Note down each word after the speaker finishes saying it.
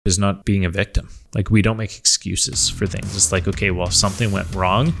is not being a victim. Like, we don't make excuses for things. It's like, okay, well, if something went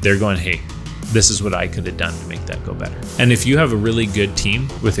wrong, they're going, hey, this is what I could have done to make that go better. And if you have a really good team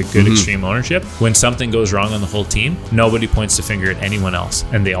with a good extreme ownership, when something goes wrong on the whole team, nobody points the finger at anyone else.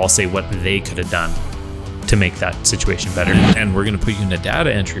 And they all say what they could have done to make that situation better. And we're going to put you in a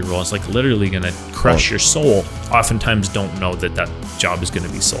data entry role. It's like literally going to crush your soul. Oftentimes don't know that that job is going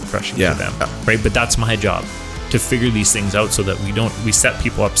to be soul crushing for them. Right. But that's my job, to figure these things out so that we set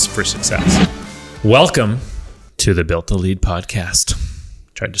people up for success. Welcome to the Built to Lead podcast.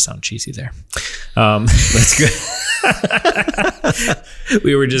 Tried to sound cheesy there. That's good.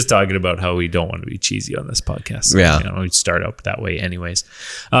 We were just talking about how we don't want to be cheesy on this podcast. So, we start out that way anyways.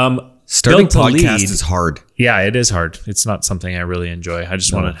 Starting podcast is hard. Yeah, it is hard. It's not something I really enjoy. I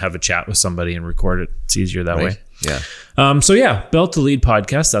just want to have a chat with somebody and record it. It's easier that way. Yeah. Built to Lead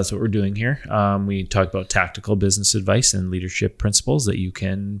podcast. That's what we're doing here. We talk about tactical business advice and leadership principles that you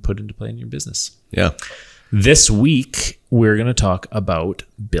can put into play in your business. Yeah. This week, we're going to talk about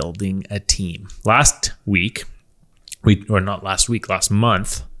building a team. Last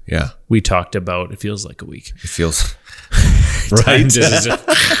month. Yeah. We talked about, it feels like a week. It feels Time just is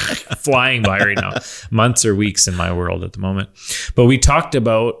flying by right now. Months or weeks in my world at the moment. But we talked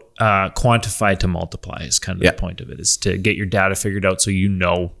about quantify to multiply is kind of the point of it, is to get your data figured out so you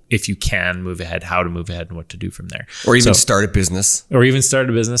know if you can move ahead, how to move ahead, and what to do from there. Or even start a business.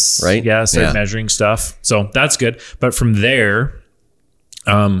 Right? Yeah, start measuring stuff. So that's good. But from there,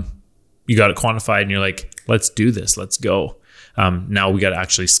 you got it quantified and you're like, let's do this. Let's go. Now we got to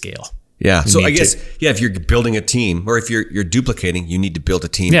actually scale. Yeah. So I guess, if you're building a team, or if you're duplicating, you need to build a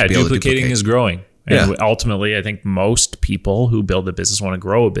team. Yeah, duplicating is growing. And ultimately, I think most people who build a business want to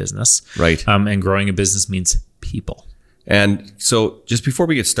grow a business. Right. And growing a business means people. And so just before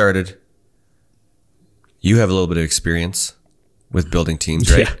we get started, you have a little bit of experience with building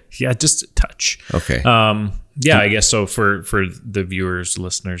teams, right? Yeah, just a touch. Okay. I guess so. For the viewers,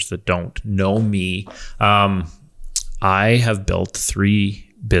 listeners that don't know me, I have built 3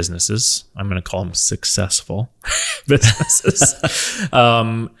 businesses. I'm going to call them successful businesses.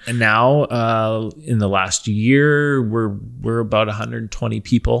 And now, in the last year, we're about 120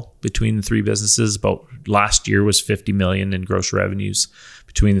 people between the 3 businesses. About last year was 50 million in gross revenues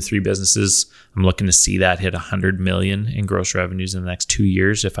between the 3 businesses. I'm looking to see that hit 100 million in gross revenues in the next 2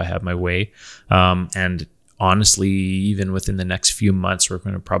 years if I have my way. And honestly, even within the next few months, we're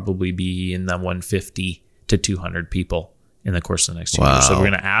going to probably be in the 150 to 200 people in the course of the next 2 years. So we're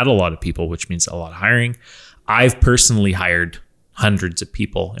going to add a lot of people, which means a lot of hiring. I've personally hired hundreds of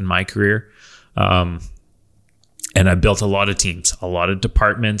people in my career. And I built a lot of teams, a lot of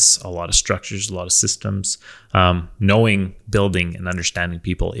departments, a lot of structures, a lot of systems. Knowing, building, and understanding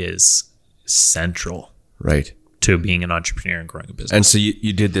people is central to being an entrepreneur and growing a business. And so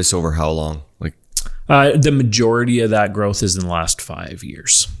you did this over how long? The majority of that growth is in the last 5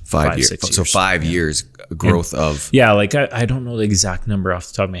 years. 5 years. 6 years. So 5 years growth of. Yeah, I don't know the exact number off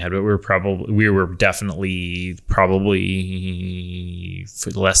the top of my head, but we were definitely probably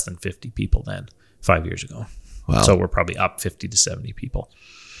less than 50 people then 5 years ago. Wow. So we're probably up 50 to 70 people.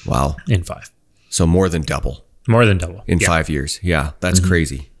 Wow. In 5. So more than double. In 5 years. Yeah, that's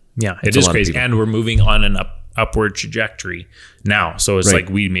crazy. Yeah, it is crazy. And we're moving on an upward trajectory now. So it's like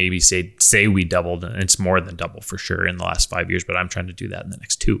we maybe say we doubled, and it's more than double for sure in the last 5 years, but I'm trying to do that in the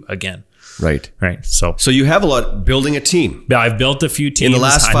next 2 again. Right. So you have a lot building a team. Yeah, I've built a few teams. In the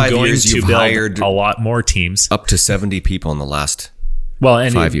last 5 years, you've hired a lot more teams. Up to 70 people in the last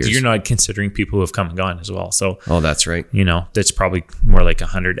 5 years. You're not considering people who have come and gone as well. So that's right. That's probably more like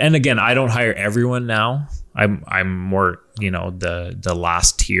 100. And again, I don't hire everyone now. I'm more, the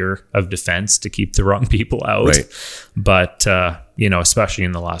last tier of defense to keep the wrong people out. Right. But, especially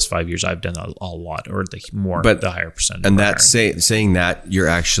in the last 5 years, I've done a lot, or the higher percentage. And that's saying that you're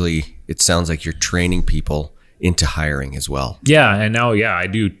actually, it sounds like you're training people into hiring as well. Yeah. And now, I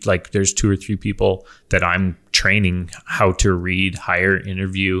do, there's 2 or 3 people that I'm training how to read, hire,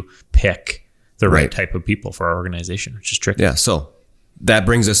 interview, pick the right type of people for our organization, which is tricky. Yeah. So that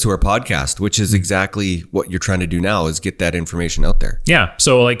brings us to our podcast, which is exactly what you're trying to do now, is get that information out there. Yeah.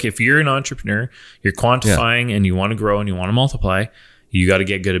 So if you're an entrepreneur, you're quantifying and you want to grow and you want to multiply, you got to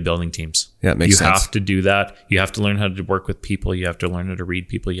get good at building teams. Yeah, it makes sense. You have to do that. You have to learn how to work with people. You have to learn how to read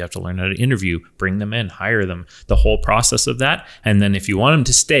people. You have to learn how to interview, bring them in, hire them, the whole process of that. And then if you want them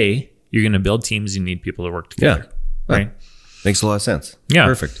to stay, you're going to build teams. You need people to work together. Yeah. Right. Makes a lot of sense. Yeah.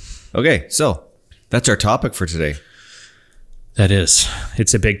 Perfect. Okay. So that's our topic for today. That is.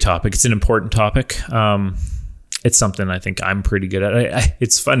 It's a big topic. It's an important topic. it's something I think I'm pretty good at.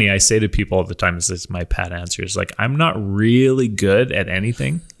 It's funny. I say to people all the time, this is my pat answer, is like, I'm not really good at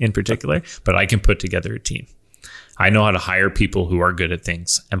anything in particular, but I can put together a team. I know how to hire people who are good at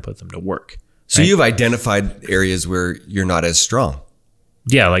things and put them to work. So you've identified areas where you're not as strong.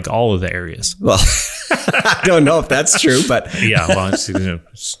 Yeah, like all of the areas. Well, I don't know if that's true, but yeah, well,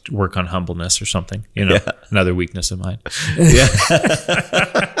 just work on humbleness or something, another weakness of mine. Yeah.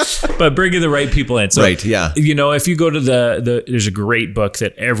 But bringing the right people in. So, right, yeah. If you go to there's a great book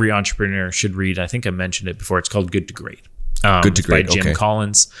that every entrepreneur should read. I think I mentioned it before. It's called Good to Great. Good to Great, by Jim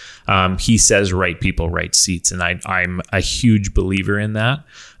Collins. He says right people, right seats. And I'm a huge believer in that.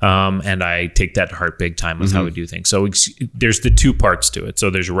 And I take that to heart big time with how we do things. So there's the two parts to it. So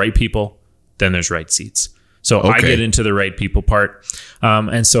there's right people, then there's right seats. So I get into the right people part.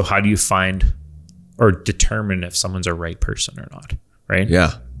 And so how do you find or determine if someone's a right person or not? Right?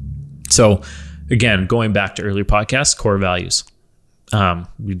 Yeah. So again, going back to earlier podcasts, core values.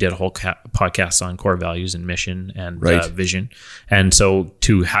 We did a whole podcast on core values and mission and vision. And so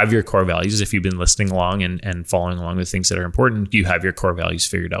to have your core values, if you've been listening along and following along with things that are important, you have your core values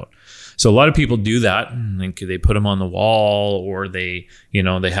figured out. So a lot of people do that. And they put them on the wall, or they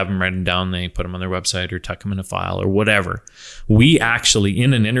have them written down. They put them on their website or tuck them in a file or whatever. We actually,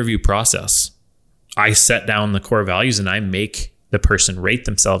 in an interview process, I set down the core values and I make the person rate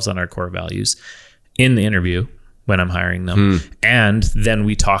themselves on our core values in the interview when I'm hiring them. And then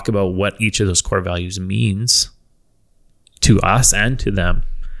we talk about what each of those core values means to us and to them,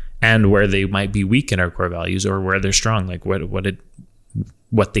 and where they might be weak in our core values or where they're strong, like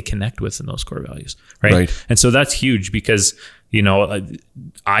what they connect with in those core values. Right. And so that's huge because,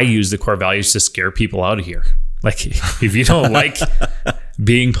 I use the core values to scare people out of here. Like if you don't like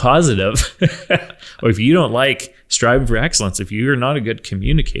being positive, or if you don't like striving for excellence, if you're not a good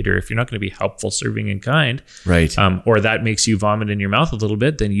communicator, if you're not going to be helpful, serving, and kind, right, or that makes you vomit in your mouth a little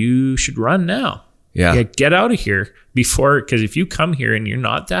bit, then you should run now. Yeah, get out of here because if you come here and you're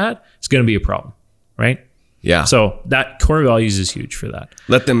not that, it's going to be a problem, right? Yeah. So that core values is huge for that.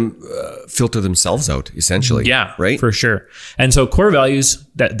 Let them filter themselves out, essentially. Yeah, right, for sure. And so core values,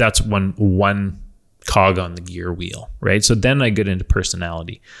 that's one cog on the gear wheel, right? So then I get into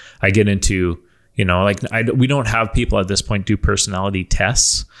personality. I get into, we don't have people at this point do personality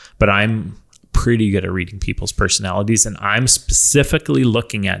tests, but I'm pretty good at reading people's personalities, and I'm specifically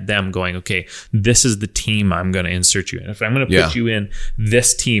looking at them going, okay, this is the team I'm going to insert you in. If I'm going to put you in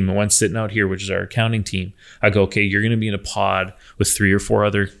this team, the one sitting out here, which is our accounting team, I go, okay, you're going to be in a pod with 3 or 4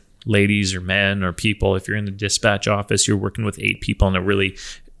 other ladies or men or people. If you're in the dispatch office, you're working with 8 people in a really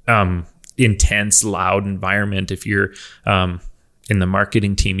intense, loud environment. If you're in the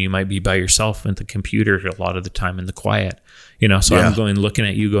marketing team, you might be by yourself with the computer a lot of the time in the quiet. So I'm looking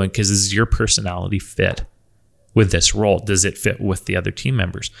at you going, because this is your personality fit with this role. Does it fit with the other team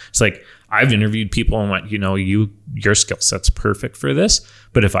members? It's like I've interviewed people and went, your skill set's perfect for this,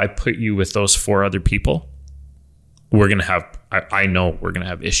 but if I put you with those 4 other people, we're going to have, I know we're going to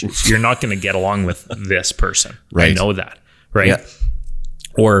have issues. You're not going to get along with this person. Right. I know that. Right. Yeah.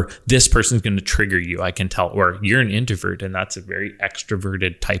 Or this person's going to trigger you, I can tell. Or you're an introvert and that's a very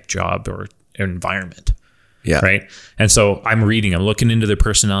extroverted type job or environment. Yeah. Right. And so I'm looking into their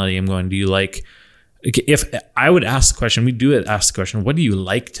personality. I'm going, do you like, if I would ask the question, ask the question, what do you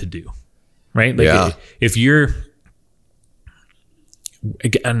like to do? Right. Like if you're,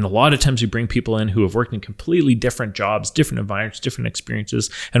 and a lot of times we bring people in who have worked in completely different jobs, different environments, different experiences,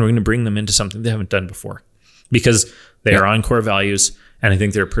 and we're going to bring them into something they haven't done before because they are on core values. And I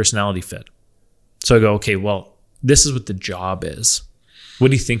think they're a personality fit. So I go, okay, well, this is what the job is. What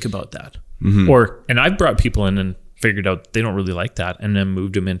do you think about that? Mm-hmm. And I've brought people in and figured out they don't really like that and then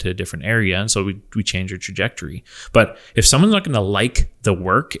moved them into a different area. And so we change their trajectory. But if someone's not going to like the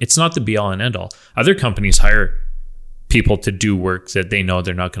work, it's not the be all and end all. Other companies hire people to do work that they know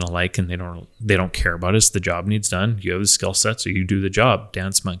they're not going to like and they don't care about it. It's the job needs done. You have the skill set, so you do the job.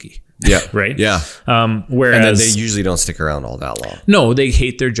 Dance monkey. Yeah. Right. Yeah. Whereas, and then they usually don't stick around all that long. No, they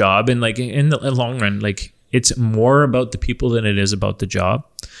hate their job. And like in the long run, like it's more about the people than it is about the job.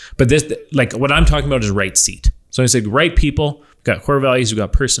 But this, like what I'm talking about is right seat. So I said, right people, we've got core values, we've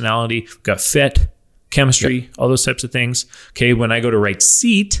got personality, we've got fit, chemistry, all those types of things. Okay. When I go to right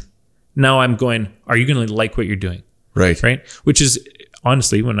seat, now I'm going, are you going to like what you're doing? Right. Right. Which is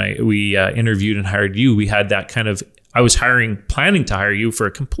honestly, when we interviewed and hired you, we had that kind of, I was planning to hire you for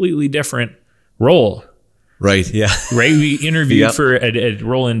a completely different role. Right. Yeah. Right. We interviewed for a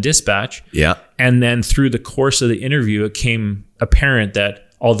role in dispatch. Yeah. And then through the course of the interview, it came apparent that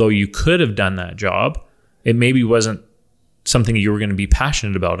although you could have done that job, it maybe wasn't something you were going to be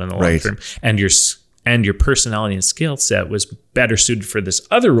passionate about in the long term. And and your personality and skill set was better suited for this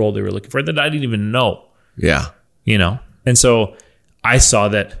other role they were looking for that I didn't even know. Yeah. You know? And so I saw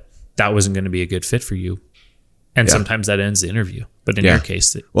that wasn't going to be a good fit for you. And sometimes that ends the interview. But in your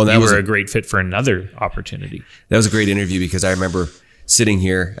case, you were a great fit for another opportunity. That was a great interview because I remember sitting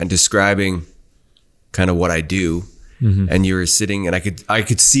here and describing kind of what I do. And you were sitting and I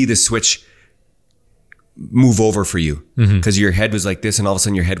could see the switch move over for you because your head was like this and all of a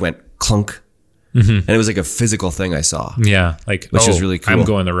sudden your head went clunk. And it was like a physical thing I saw. Yeah. Like, which was really cool. I'm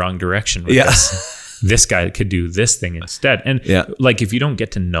going the wrong direction with this. This guy could do this thing instead. And like, if you don't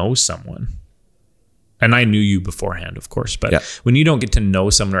get to know someone, and I knew you beforehand, of course, but when you don't get to know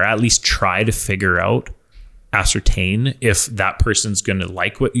someone or at least try to ascertain if that person's going to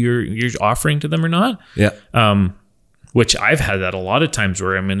like what you're offering to them or not. Which I've had that a lot of times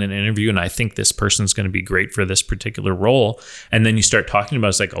where I'm in an interview and I think this person's going to be great for this particular role. And then you start talking about,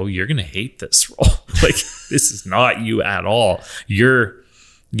 it's like, oh, you're going to hate this role. Like, this is not you at all.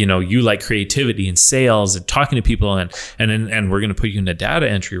 You like creativity and sales and talking to people and we're going to put you in a data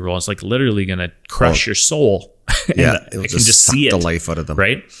entry role. It's like literally going to crush your soul. Yeah. I can just see the life out of them.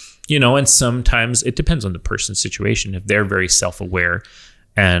 Right. And sometimes it depends on the person's situation. If they're very self-aware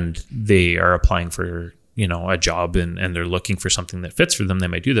and they are applying for, a job and they're looking for something that fits for them, they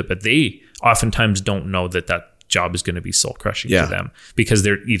might do that. But they oftentimes don't know that job is going to be soul crushing to them because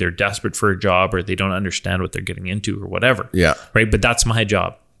they're either desperate for a job or they don't understand what they're getting into or whatever. Yeah. Right. But that's my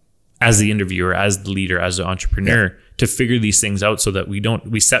job as the interviewer, as the leader, as the entrepreneur to figure these things out so that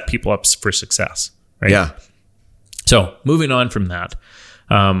we set people up for success. Right. Yeah. So moving on from that,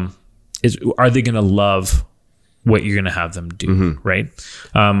 are they going to love what you're going to have them do? Right.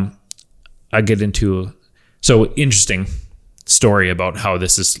 I get into interesting story about how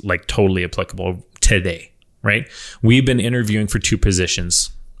this is like totally applicable today, right? We've been interviewing for 2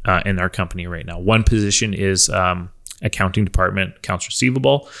 positions in our company right now. One position is accounting department, accounts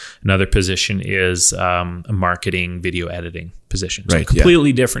receivable. Another position is a marketing video editing position. So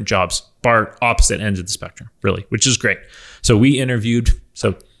completely different jobs, opposite ends of the spectrum, really, which is great. So we interviewed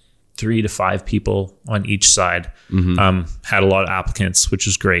 3 to 5 people on each side, had a lot of applicants, which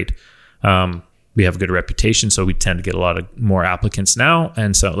is great. We have a good reputation, so we tend to get a lot of more applicants now.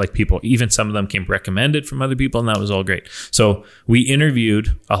 And so like people, even some of them came recommended from other people, and that was all great. So we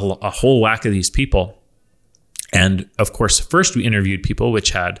interviewed a whole whack of these people. And of course, first we interviewed people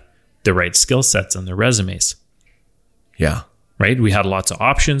which had the right skill sets on their resumes. Yeah. Right? We had lots of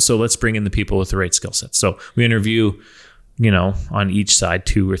options, so let's bring in the people with the right skill sets. So we interview, on each side,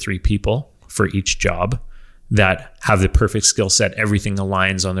 2 or 3 people for each job that have the perfect skill set. Everything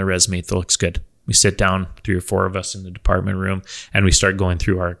aligns on their resume. It looks good. We sit down, 3 or 4 of us in the department room, and we start going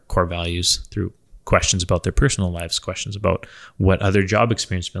through our core values, through questions about their personal lives, questions about what other job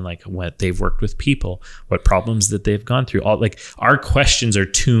experience has been like, what they've worked with people, what problems that they've gone through. All like our questions are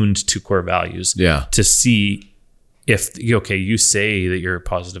tuned to core values to see if, you say that you're a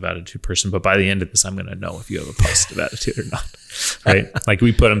positive attitude person, but by the end of this, I'm going to know if you have a positive attitude or not. Right. Like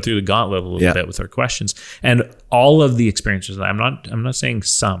we put them through the gauntlet a little bit with our questions, and all of the experiences, I'm not saying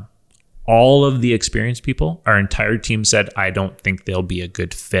some, all of the experienced people, our entire team said, I don't think they'll be a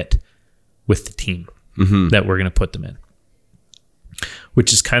good fit with the team that we're going to put them in,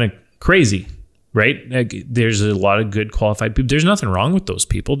 which is kind of crazy, right? Like, there's a lot of good qualified people. There's nothing wrong with those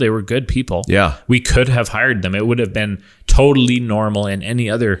people. They were good people. Yeah. We could have hired them. It would have been totally normal in any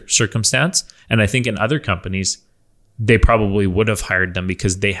other circumstance. And I think in other companies, they probably would have hired them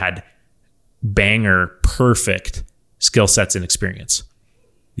because they had banger perfect skill sets and experience.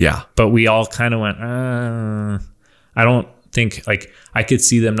 Yeah. But we all kind of went, I don't think, like, I could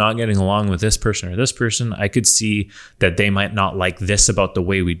see them not getting along with this person or this person. I could see that they might not like this about the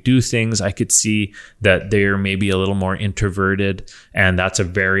way we do things. I could see that they're maybe a little more introverted, and that's a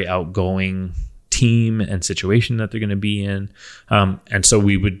very outgoing team and situation that they're going to be in. And so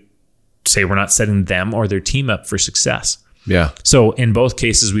we would say we're not setting them or their team up for success. Yeah. So in both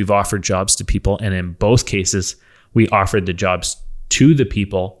cases, we've offered jobs to people, and in both cases, we offered the jobs to the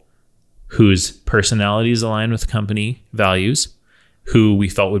people whose personalities align with company values, who we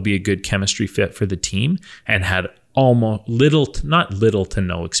felt would be a good chemistry fit for the team, and had almost not little to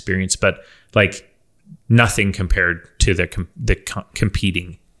no experience, but like nothing compared to the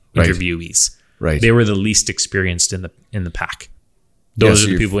competing interviewees. Right. They were the least experienced in the pack. Those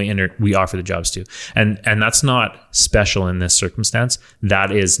are the people we offer the jobs to. And that's not special in this circumstance.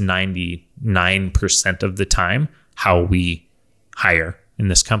 That is 99% of the time how we hire in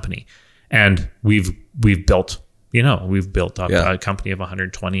this company. And we've built up a company of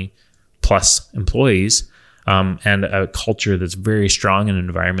 120 plus employees and a culture that's very strong, and an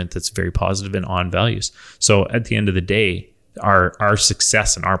environment that's very positive and on values. So at the end of the day, our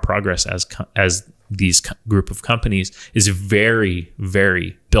success and our progress as these group of companies is very,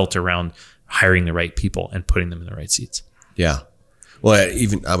 very built around hiring the right people and putting them in the right seats. Yeah. Well,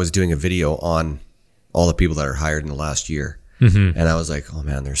 I was doing a video on all the people that are hired in the last year. And I was like, oh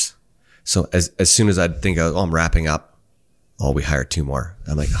man, so as soon as I'd think, I'm wrapping up, we hired 2 more.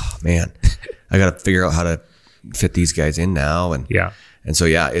 I'm like, oh man, I got to figure out how to fit these guys in now. And so,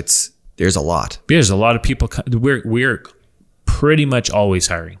 there's a lot. There's a lot of people. We're pretty much always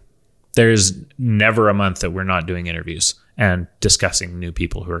hiring. There's never a month that we're not doing interviews and discussing new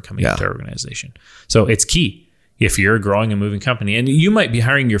people who are coming into our organization. So it's key if you're a growing and moving company, and you might be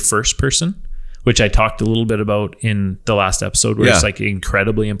hiring your first person, which I talked a little bit about in the last episode, where it's like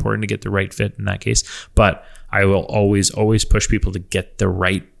incredibly important to get the right fit in that case. But I will always push people to get the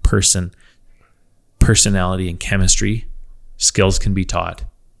right person. Personality and chemistry, skills can be taught,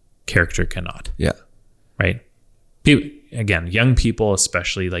 character cannot. Yeah. Right? Again, young people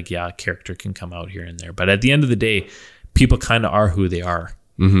especially, character can come out here and there. But at the end of the day, people kind of are who they are.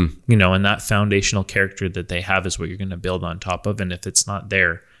 And that foundational character that they have is what you're going to build on top of. And if it's not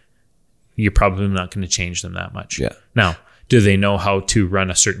there, you're probably not going to change them that much. Yeah. Now, do they know how to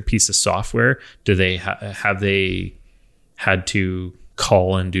run a certain piece of software? Do they have they had to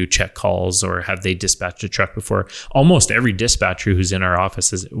call and do check calls, or have they dispatched a truck before? Almost every dispatcher who's in our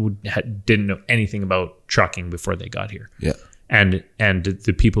offices didn't know anything about trucking before they got here. Yeah. And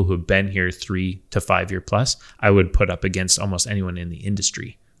the people who have been here 3 to 5 year plus, I would put up against almost anyone in the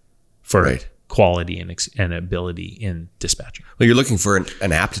industry for quality and ability in dispatching. Well, you're looking for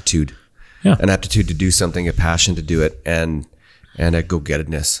an aptitude. Yeah. An aptitude to do something, a passion to do it, and a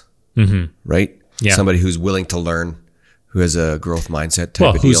go-gettedness, right? Yeah. Somebody who's willing to learn, who has a growth mindset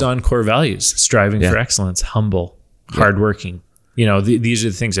type of deal. Who's on core values, striving for excellence, humble, hardworking. These are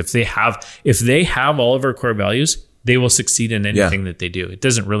the things. If they have all of our core values, they will succeed in anything that they do. It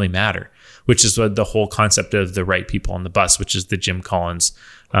doesn't really matter, which is what the whole concept of the right people on the bus, which is the Jim Collins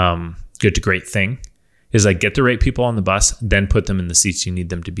good to great thing, is like, get the right people on the bus, then put them in the seats you need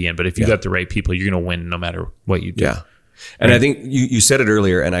them to be in. But if you got the right people, you're going to win no matter what you do. Yeah. And I think you said it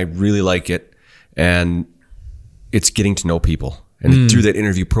earlier, and I really like it. And it's getting to know people. And through that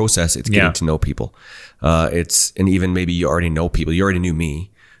interview process, it's getting to know people. And even maybe you already know people. You already knew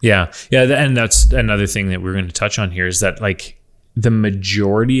me. Yeah. Yeah. And that's another thing that we're going to touch on here, is that the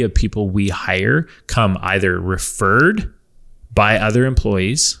majority of people we hire come either referred by other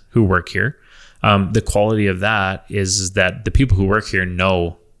employees who work here. The quality of that is that the people who work here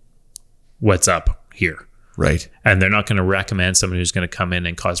know what's up here. Right. And they're not going to recommend someone who's going to come in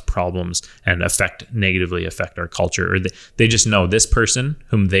and cause problems and negatively affect our culture. Or they just know this person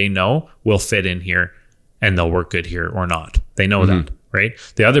whom they know will fit in here and they'll work good here or not. They know that, right?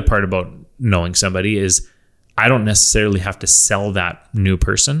 The other part about knowing somebody is I don't necessarily have to sell that new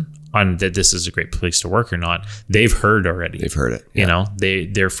person on that this is a great place to work or not. They've heard already. They've heard it. Yeah.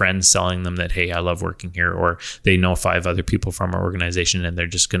 Their friends selling them that, hey, I love working here, or they know 5 other people from our organization and they're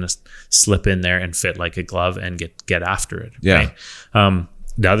just going to slip in there and fit like a glove and get after it. Yeah. Right?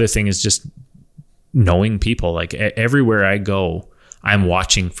 The other thing is just knowing people. Like everywhere I go, I'm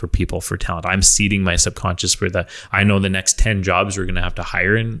watching for people, for talent. I'm seeding my subconscious for I know the next 10 jobs we're going to have to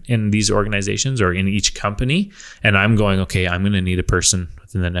hire in these organizations or in each company. And I'm going, okay, I'm going to need a person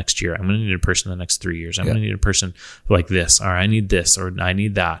within the next year. I'm going to need a person in the next 3 years. I'm going to need a person like this, or I need this, or I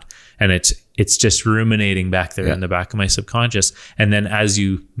need that. And it's just ruminating back there in the back of my subconscious. And then as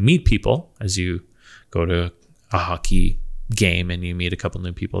you meet people, as you go to a hockey game and you meet a couple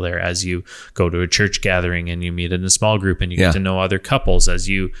new people there, as you go to a church gathering and you meet in a small group and you get to know other couples, as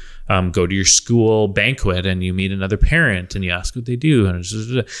you go to your school banquet and you meet another parent and you ask what they do, and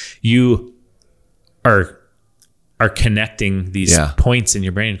you are connecting these points in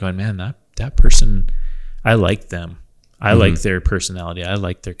your brain going, man, that person, I like them. I like their personality. I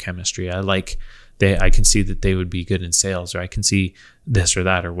like their chemistry. I can see that they would be good in sales, or I can see this or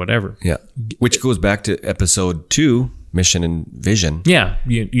that or whatever. Yeah. Which goes back to episode 2, mission and vision. Yeah.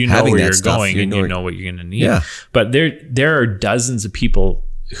 You know where you're going and you know what you're going to need. Yeah. But there are dozens of people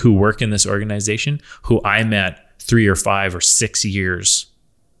who work in this organization who I met 3 or 5 or 6 years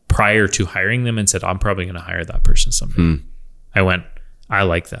prior to hiring them and said, I'm probably going to hire that person someday. I went, I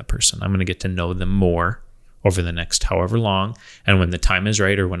like that person. I'm going to get to know them more over the next however long. And when the time is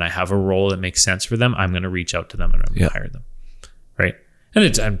right, or when I have a role that makes sense for them, I'm going to reach out to them and I'm going to hire them. Right. And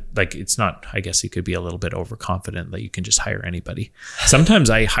it's not, I guess you could be a little bit overconfident that you can just hire anybody. Sometimes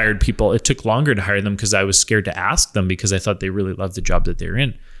I hired people. It took longer to hire them because I was scared to ask them because I thought they really loved the job that they're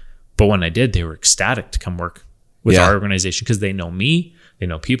in. But when I did, they were ecstatic to come work with Yeah. our organization because they know me, they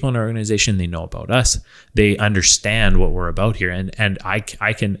know people in our organization, they know about us, they understand what we're about here. And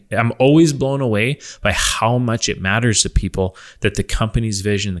I'm always blown away by how much it matters to people that the company's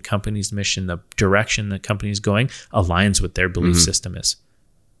vision, the company's mission, the direction the company's going aligns with their belief system is.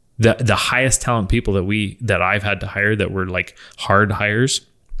 The highest talent people that I've had to hire that were like hard hires,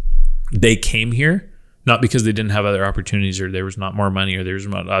 they came here not because they didn't have other opportunities or there was not more money or there was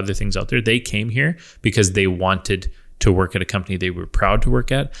not other things out there. They came here because they wanted to work at a company they were proud to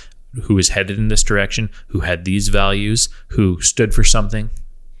work at, who was headed in this direction, who had these values, who stood for something.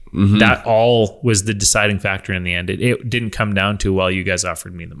 That all was the deciding factor in the end. It didn't come down to, well, you guys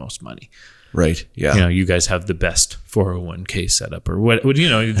offered me the most money. Right. Yeah. You know, you guys have the best 401k setup or what, you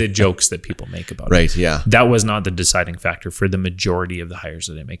know, the jokes that people make about it. Right. Yeah. That was not the deciding factor for the majority of the hires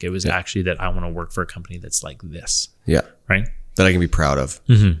that I make. It was actually that I want to work for a company that's like this. Yeah. Right. That I can be proud of.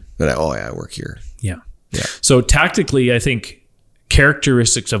 That I work here. Yeah. Yeah. So tactically, I think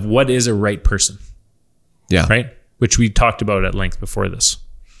characteristics of what is a right person, Yeah. right? Which we talked about at length before this.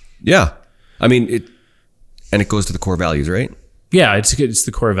 Yeah. I mean, it goes to the core values, right? Yeah. It's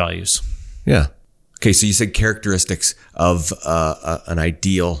the core values. Yeah. Okay. So you said characteristics of an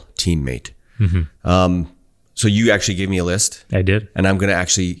ideal teammate. So you actually gave me a list. I did. And I'm going to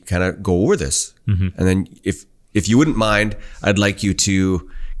actually kind of go over this. And then if you wouldn't mind, I'd like you to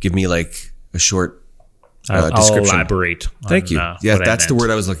give me like a short I'll description. elaborate. Thank you. Yeah, what I that's the meant.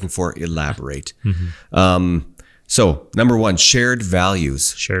 word I was looking for. Elaborate. So number 1, shared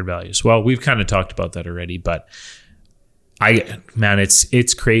values. Shared values. Well, we've kind of talked about that already, but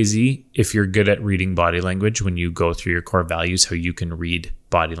it's crazy if you're good at reading body language when you go through your core values, how you can read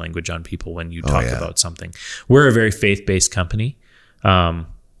body language on people when you talk about something. We're a very faith-based company.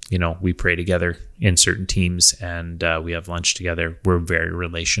 You know, we pray together in certain teams and we have lunch together. We're very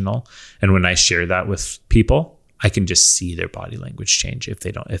relational. And when I share that with people, I can just see their body language change if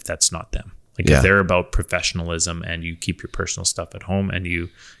that's not them. Like if they're about professionalism and you keep your personal stuff at home and you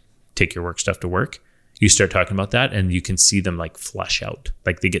take your work stuff to work, you start talking about that and you can see them like flush out,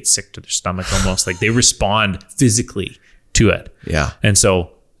 like they get sick to their stomach almost, like they respond physically to it. Yeah. And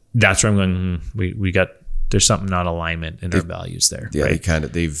so that's where I'm going, we got, there's something not alignment in our values there. Yeah.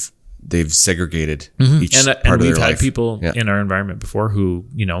 Right? They've segregated each part of their life. And we've had people in our environment before who,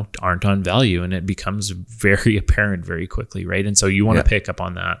 you know, aren't on value and it becomes very apparent very quickly. Right. And so you want to pick up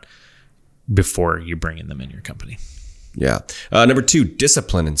on that before you're bringing them in your company. Yeah. Number 2,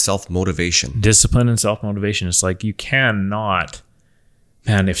 discipline and self-motivation. Discipline and self-motivation. It's like you cannot,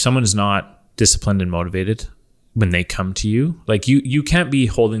 man, if someone is not disciplined and motivated when they come to you, like you can't be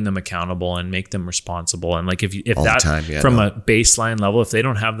holding them accountable and make them responsible. And like if that from a baseline level, if they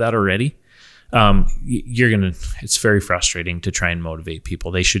don't have that already, it's very frustrating to try and motivate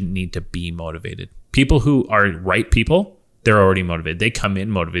people. They shouldn't need to be motivated. People who are right people, they're already motivated. They come in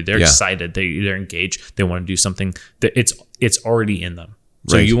motivated. They're excited. They're engaged. They want to do something. It's already in them.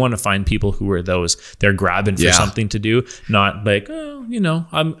 So you want to find people who are those. They're grabbing for something to do, not like, oh,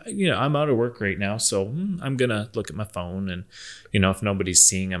 I'm out of work right now, so I'm gonna look at my phone, and if nobody's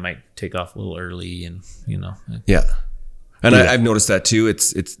seeing, I might take off a little early, and Yeah. And I've noticed that too.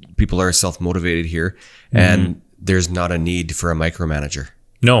 It's people are self-motivated here, and there's not a need for a micromanager.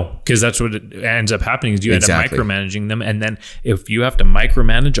 No, because that's what it ends up happening is you end up Exactly. micromanaging them. And then if you have to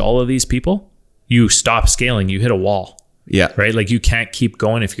micromanage all of these people, you stop scaling, you hit a wall, Yeah. right? Like you can't keep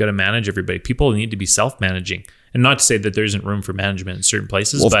going if you got to manage everybody. People need to be self-managing. And not to say that there isn't room for management in certain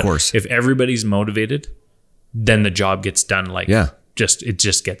places, Well, of but course. if everybody's motivated, then the job gets done. Like it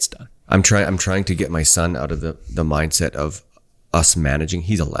just gets done. I'm trying to get my son out of the mindset of us managing.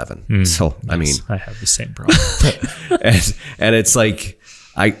 He's 11. So, I mean, I have the same problem. and it's like,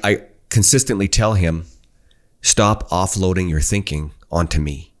 I consistently tell him, stop offloading your thinking onto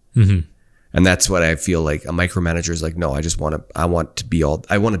me. Mm-hmm. And that's what I feel like a micromanager is like, no, I want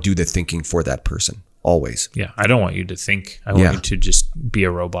to do the thinking for that person always. Yeah. I don't want you to think. I want you to just be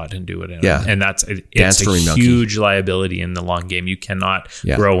a robot and do it. Yeah. And it's a huge liability in the long game. You cannot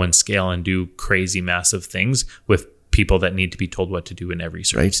grow and scale and do crazy, massive things with people that need to be told what to do in every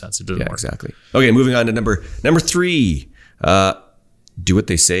circumstance. It doesn't work. Exactly. Okay. Moving on to number 3, do what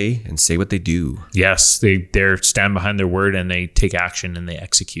they say and say what they do. Yes, they stand behind their word and they take action and they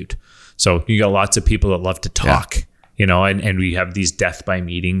execute. So you got lots of people that love to talk, and we have these death by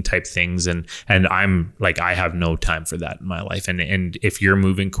meeting type things. And I'm like, I have no time for that in my life. And if you're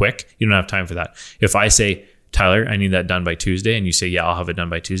moving quick, you don't have time for that. If I say, Tyler, I need that done by Tuesday, and you say, yeah, I'll have it done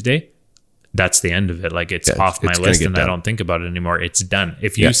by Tuesday, that's the end of it. Like it's off my list and I don't think about it anymore. It's done.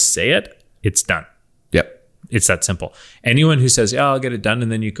 If you say it, it's done. Yep. It's that simple. Anyone who says, yeah, I'll get it done,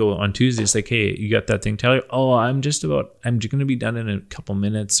 and then you go on Tuesday, it's like, hey, you got that thing, Tyler? Oh, I'm just going to be done in a couple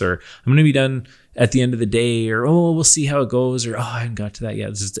minutes, or I'm going to be done at the end of the day, or, oh, we'll see how it goes, or, oh, I haven't got to that yet.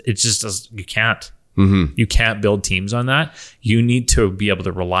 It's just you can't. Mm-hmm. You can't build teams on that. You need to be able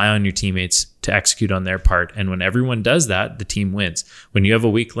to rely on your teammates to execute on their part. And when everyone does that, the team wins. When you have a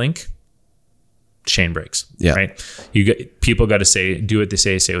weak link, chain breaks. Yeah. Right. People got to do what they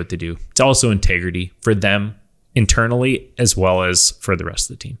say what they do. It's also integrity for them internally as well as for the rest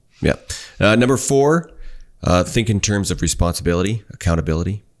of the team. Yeah. Number 4, think in terms of responsibility,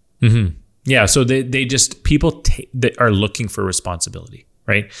 accountability. Mm-hmm. Yeah. So people that are looking for responsibility.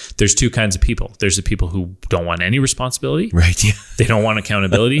 Right. There's 2 kinds of people. There's the people who don't want any responsibility. Right. Yeah. They don't want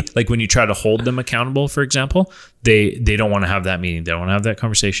accountability. Like when you try to hold them accountable, for example, they don't want to have that meeting. They don't want to have that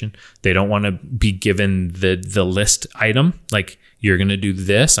conversation. They don't want to be given the list item. Like, you're going to do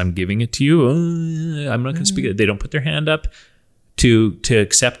this. I'm giving it to you. I'm not going to speak it. They don't put their hand up to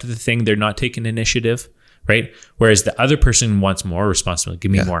accept the thing. They're not taking initiative. Right. Whereas the other person wants more responsibility.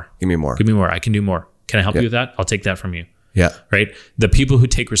 Give me more. Give me more. Give me more. I can do more. Can I help you with that? I'll take that from you. Yeah. Right. The people who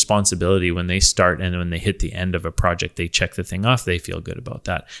take responsibility when they start and when they hit the end of a project, they check the thing off. They feel good about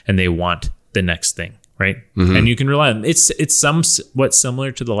that and they want the next thing. Right. Mm-hmm. And you can rely on it's somewhat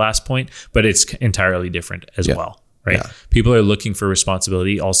similar to the last point, but it's entirely different as well. Right. Yeah. People are looking for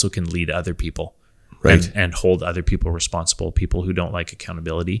responsibility, also can lead other people. Right. And hold other people responsible. People who don't like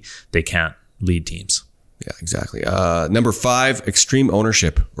accountability, they can't lead teams. Yeah, exactly. Number 5, extreme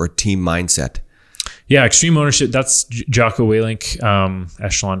ownership or team mindset. Yeah, extreme ownership, that's Jocko Willink,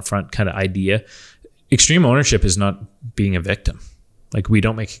 echelon front kind of idea. Extreme ownership is not being a victim. Like, we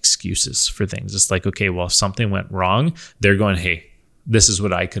don't make excuses for things. It's like, okay, well, if something went wrong, they're going, hey, this is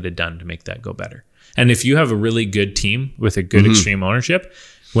what I could have done to make that go better. And if you have a really good team with a good extreme ownership,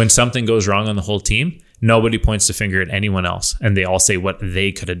 when something goes wrong on the whole team, nobody points the finger at anyone else. And they all say what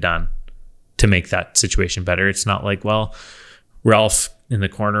they could have done to make that situation better. It's not like, well, Ralph in the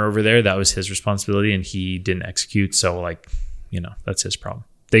corner over there, that was his responsibility and he didn't execute. So that's his problem.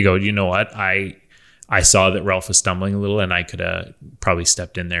 They go, you know what? I saw that Ralph was stumbling a little and I could have probably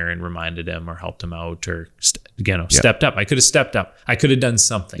stepped in there and reminded him or helped him out or stepped up. I could have stepped up. I could have done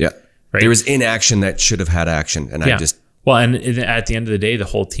something. Yeah. Right. There was inaction that should have had action. And and at the end of the day, the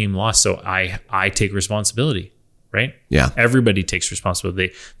whole team lost. So I take responsibility. Right. Yeah. Everybody takes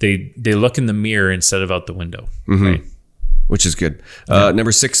responsibility. They look in the mirror instead of out the window. Mm-hmm. Right. Which is good.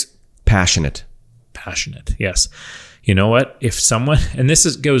 Number 6, passionate. Passionate. Yes. You know what? If someone, and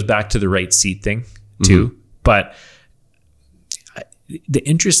this goes back to the right seat thing too, but the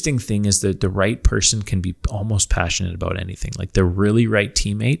interesting thing is that the right person can be almost passionate about anything. Like the really right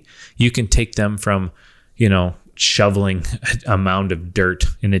teammate, you can take them from, shoveling a mound of dirt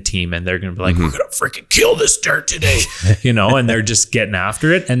in a team and they're going to be like, we're going to freaking kill this dirt today, and they're just getting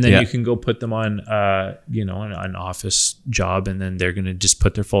after it. And then you can go put them on, an office job and then they're going to just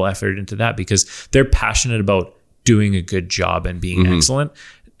put their full effort into that because they're passionate about doing a good job and being excellent,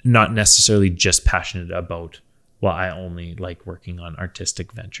 not necessarily just passionate about, well, I only like working on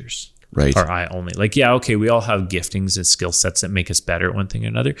artistic ventures. Right. Or I only we all have giftings and skill sets that make us better at one thing or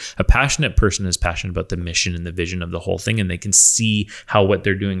another. A passionate person is passionate about the mission and the vision of the whole thing. And they can see how what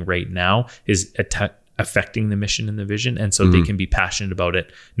they're doing right now is affecting the mission and the vision. And so they can be passionate about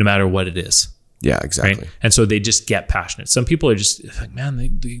it no matter what it is. Yeah, exactly. Right? And so they just get passionate. Some people are just like, man,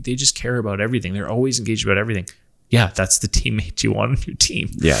 they just care about everything. They're always engaged about everything. Yeah, that's the teammate you want on your team.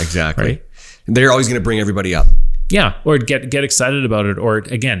 Yeah, exactly. Right? They're always going to bring everybody up. Yeah, or get excited about it. Or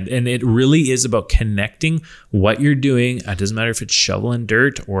again, and it really is about connecting what you're doing. It doesn't matter if it's shoveling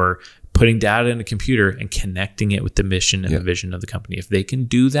dirt or putting data in a computer and connecting it with the mission and the vision of the company. If they can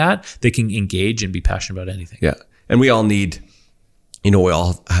do that, they can engage and be passionate about anything. Yeah. And we all need, we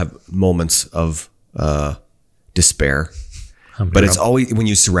all have moments of despair. But it's always, when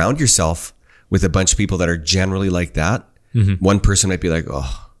you surround yourself with a bunch of people that are generally like that, one person might be like,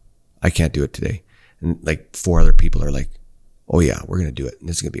 oh, I can't do it today. And like 4 other people are like, oh yeah, we're going to do it. And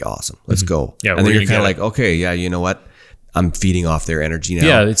this is going to be awesome. Let's go. Yeah, and then you're kind of like, okay, yeah, you know what? I'm feeding off their energy now.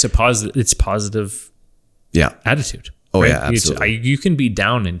 Yeah, it's positive attitude. Oh right? yeah, absolutely. You can be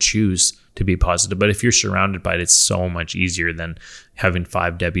down and choose to be positive, but if you're surrounded by it, it's so much easier than having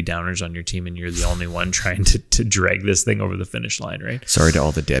 5 Debbie Downers on your team and you're the only one trying to drag this thing over the finish line, right? Sorry to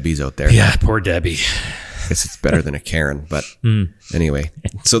all the Debbies out there. Yeah, poor Debbie. I guess it's better than a Karen, but anyway.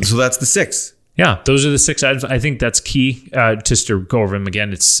 So that's the 6. Yeah, those are the 6 items. I think that's key. Just to go over them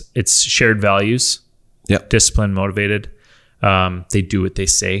again, it's shared values. Yep. Disciplined, motivated. They do what they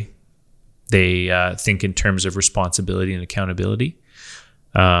say. They think in terms of responsibility and accountability.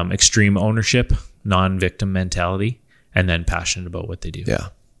 Extreme ownership. non-victim mentality, and then passionate about what they do. Yeah.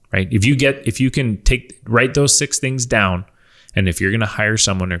 Right. If you can write those 6 things down, and if you're going to hire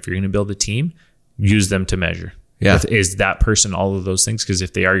someone or if you're going to build a team, use them to measure. Yeah. Is that person all of those things? Because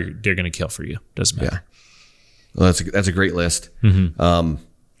if they are, they're going to kill for you. Doesn't matter. Yeah. Well, that's a great list. Mm-hmm.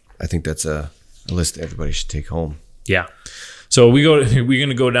 I think that's a list that everybody should take home. Yeah. So we're going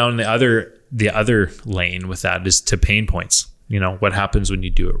to go down the other lane with that is to pain points. What happens when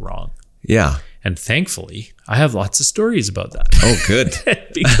you do it wrong? Yeah. And thankfully, I have lots of stories about that. Oh, good.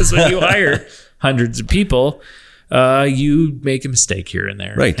 Because when you hire hundreds of people, you make a mistake here and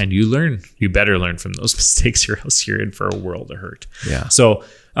there. Right. And you learn. You better learn from those mistakes or else you're in for a world of hurt. Yeah. So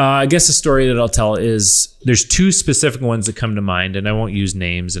I guess the story that I'll tell is there's 2 specific ones that come to mind, and I won't use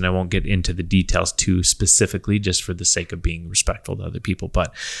names and I won't get into the details too specifically just for the sake of being respectful to other people.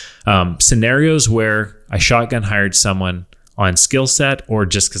 But scenarios where I shotgun hired someone on skill set or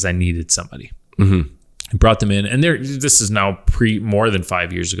just because I needed somebody. Mm-hmm. I brought them in, and this is now more than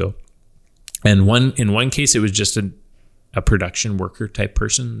 5 years ago. And in one case, it was just a production worker type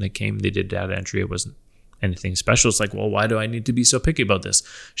person. They came, they did data entry. It wasn't anything special. It's like, well, why do I need to be so picky about this?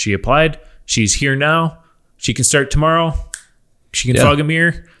 She applied. She's here now. She can start tomorrow. She can fog a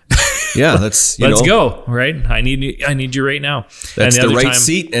mirror. Yeah, let's go. Right. I need you right now. That's the right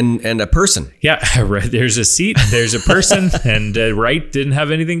seat and a person. Yeah. Right. There's a seat, there's a person, and right didn't have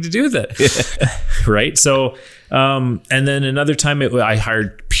anything to do with it. Right. So, and then another time I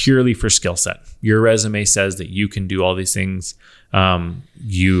hired purely for skill set. Your resume says that you can do all these things.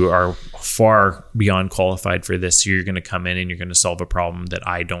 You are far beyond qualified for this. So you're going to come in and you're going to solve a problem that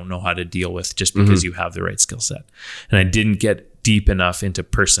I don't know how to deal with just because you have the right skill set. And I didn't get deep enough into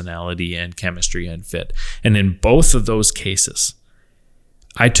personality and chemistry and fit. And in both of those cases,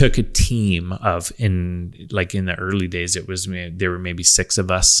 I took a team of in the early days, there were maybe 6 of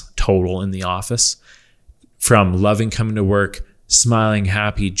us total in the office, from loving coming to work, smiling,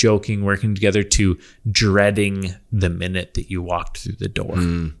 happy, joking, working together, to dreading the minute that you walked through the door,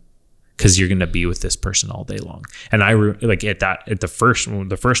 because you're going to be with this person all day long. And the first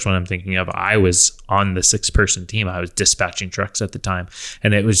one I'm thinking of, I was on the 6-person team. I was dispatching trucks at the time,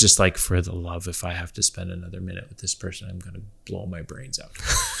 and it was just like, for the love, if I have to spend another minute with this person, I'm going to blow my brains out.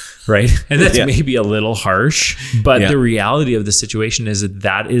 Right. And that's maybe a little harsh, but the reality of the situation is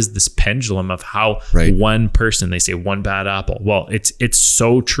that is this pendulum of how one person, they say one bad apple. Well, it's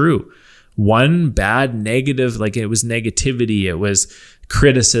so true. One bad negative, like it was negativity, it was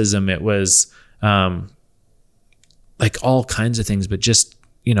criticism, it was like all kinds of things, but just,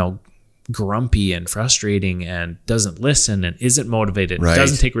 grumpy and frustrating and doesn't listen and isn't motivated,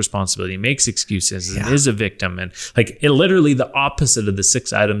 doesn't take responsibility, makes excuses, and is a victim. And literally the opposite of the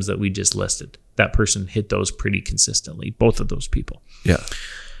 6 items that we just listed. That person hit those pretty consistently, both of those people. Yeah.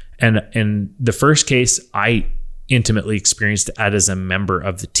 And in the first case, I intimately experienced that as a member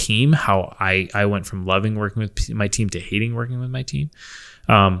of the team, how I went from loving working with my team to hating working with my team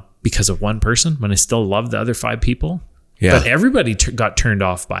because of one person, when I still loved the other 5 people. Yeah. But everybody got turned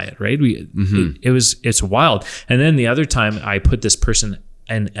off by it, right? It's wild. And then the other time I put this person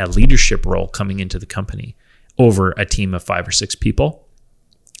in a leadership role coming into the company over a team of 5 or 6 people.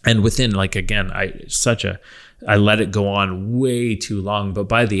 And within I let it go on way too long. But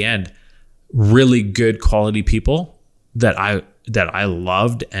by the end, really good quality people that I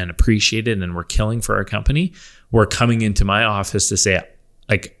loved and appreciated and were killing for our company were coming into my office to say,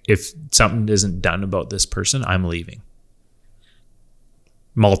 if something isn't done about this person, I'm leaving.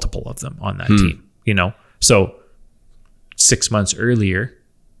 Multiple of them on that team, So 6 months earlier,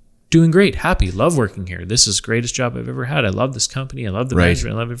 doing great, happy, love working here. This is the greatest job I've ever had. I love this company. I love the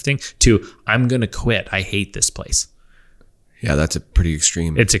management. I love everything. To, I'm going to quit. I hate this place. Yeah, that's a pretty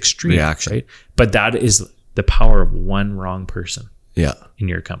extreme. It's extreme reaction, right? But that is the power of one wrong person. Yeah, in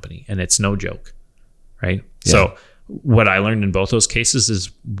your company, and it's no joke, right? Yeah. So what I learned in both those cases is,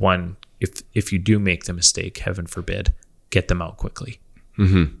 one, if you do make the mistake, heaven forbid, get them out quickly.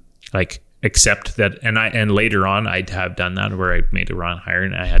 Accept that. And later on, I'd have done that where I made a wrong hire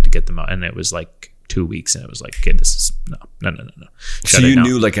and I had to get them out, and it was 2 weeks, and it was okay, this is no. So you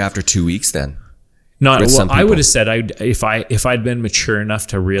knew after 2 weeks then? I would have said if I'd been mature enough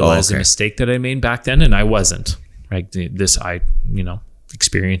to realize the mistake that I made back then, and I wasn't. Right,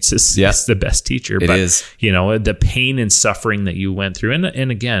 experience is the best teacher. It is. The pain and suffering that you went through,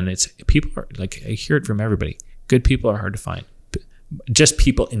 and again, it's people are I hear it from everybody. Good people are hard to find. Just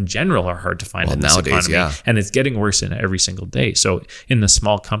people in general are hard to find in this nowadays, economy, and it's getting worse in every single day. So in the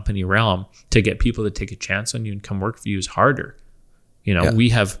small company realm, to get people to take a chance on you and come work for you is harder. We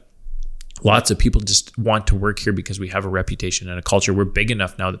have Lots of people just want to work here because we have a reputation and a culture. We're big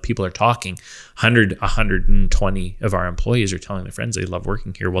enough now that people are talking. 120 of our employees are telling their friends they love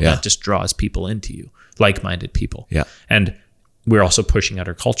working here. Well, that just draws people into you, like-minded people. Yeah. And we're also pushing out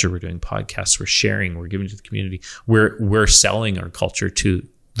our culture. We're doing podcasts. We're sharing. We're giving to the community. We're selling our culture to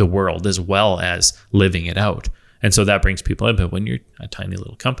the world as well as living it out. And so that brings people in. But when you're a tiny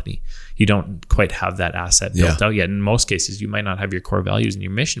little company, you don't quite have that asset built out yet. In most cases, you might not have your core values and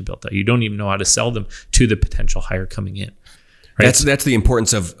your mission built out. You don't even know how to sell them to the potential hire coming in. Right? That's the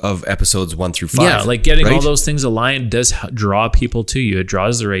importance of episodes 1 through 5. Yeah, like getting all those things aligned does draw people to you. It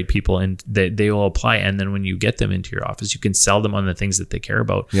draws the right people, and they will apply. And then when you get them into your office, you can sell them on the things that they care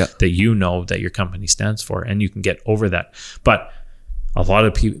about, that you know that your company stands for, and you can get over that. But a lot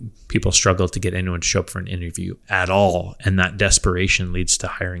of people struggle to get anyone to show up for an interview at all. And that desperation leads to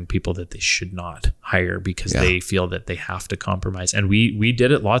hiring people that they should not hire because they feel that they have to compromise. And we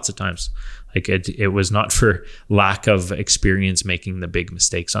did it lots of times. Like it was not for lack of experience making the big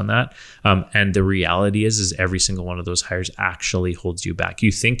mistakes on that. And the reality is every single one of those hires actually holds you back.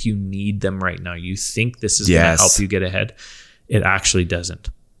 You think you need them right now. You think this is going to help you get ahead. It actually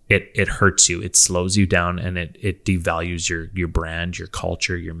doesn't. It hurts you. It slows you down, and it devalues your brand, your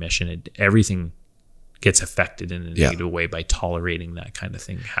culture, your mission. Everything gets affected in a negative way by tolerating that kind of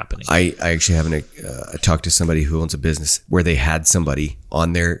thing happening. I actually haven't talked to somebody who owns a business where they had somebody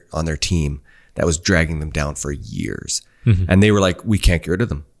on their team that was dragging them down for years. And they were like, we can't get rid of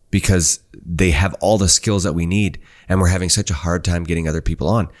them because they have all the skills that we need, and we're having such a hard time getting other people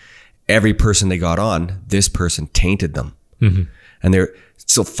on. Every person they got on, this person tainted them. And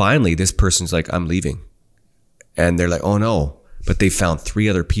so finally this person's like, I'm leaving. And they're like, oh no. But they found 3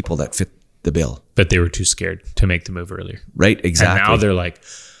 other people that fit the bill. But they were too scared to make the move earlier. Right, exactly. And now they're like,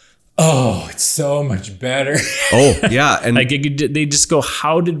 oh, it's so much better. Oh, yeah. And like they just go,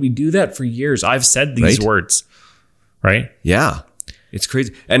 how did we do that for years? I've said these words, right? Yeah, it's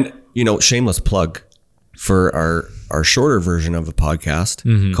crazy. And, shameless plug for our shorter version of a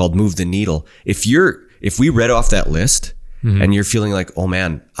podcast called Move the Needle. If we read off that list and you're feeling like, oh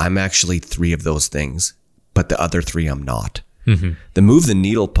man, I'm actually 3 of those things, but the other 3 I'm not. The Move the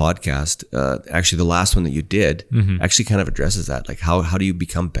Needle podcast, actually the last one that you did, actually kind of addresses that. Like how do you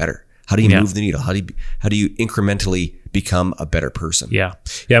become better? How do you move the needle? How do you incrementally become a better person? Yeah.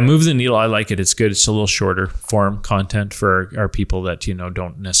 Move the needle. I like it. It's good. It's a little shorter form content for our people that,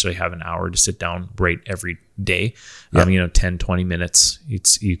 don't necessarily have an hour to sit down right every day. 10, 20 minutes.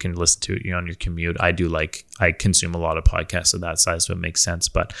 You can listen to it, on your commute. I consume a lot of podcasts of that size, so it makes sense,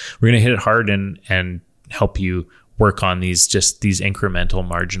 but we're going to hit it hard and help you work on these incremental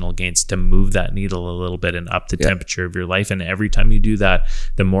marginal gains to move that needle a little bit and up the temperature of your life. And every time you do that,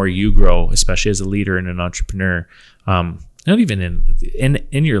 the more you grow, especially as a leader and an entrepreneur, not even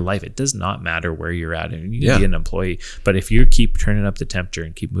in your life, it does not matter where you're at. And you can be an employee, but if you keep turning up the temperature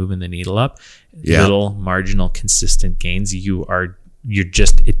and keep moving the needle up, little marginal consistent gains,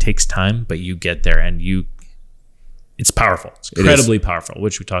 it takes time, but you get there, and it's powerful. It's incredibly powerful,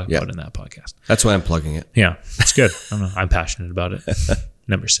 which we talked about in that podcast. That's why I'm plugging it. Yeah, it's good. I don't know. I'm passionate about it.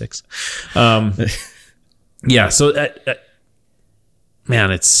 Number 6. So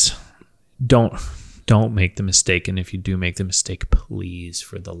man, it's don't make the mistake. And if you do make the mistake, please,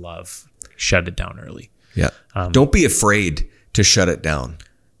 for the love, shut it down early. Yeah. Don't be afraid to shut it down.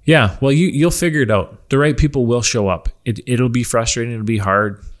 Yeah. Well, you'll figure it out. The right people will show up. It'll be frustrating. It'll be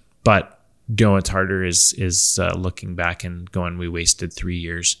hard, but what's harder is looking back and going, we wasted 3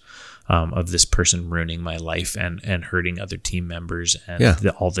 years of this person ruining my life and hurting other team members and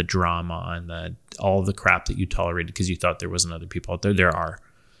all the drama and all the crap that you tolerated because you thought there wasn't other people out there. There are.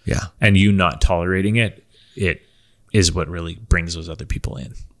 Yeah. And you not tolerating it is what really brings those other people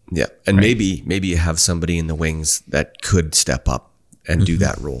in. Yeah. And maybe you have somebody in the wings that could step up and do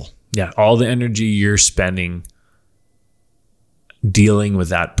that role. Yeah. All the energy you're spending dealing with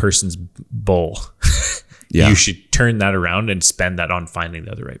that person's bull, you should turn that around and spend that on finding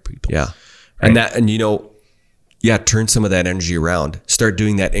the other right people. Yeah. Right? Turn some of that energy around. Start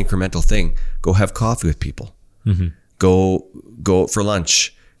doing that incremental thing. Go have coffee with people. Go out for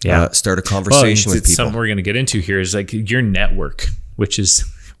lunch. Start a conversation with people. Something we're going to get into here is like your network, which is,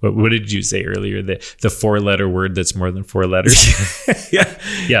 what did you say earlier? The 4-letter word that's more than 4 letters. Yeah.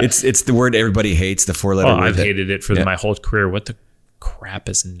 It's the word everybody hates, the 4-letter word. I've hated it for my whole career. What the crap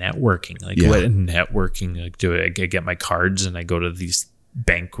is networking? Like what networking? Like, do I get my cards and I go to these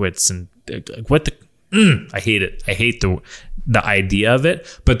banquets and what the? I hate it. I hate the idea of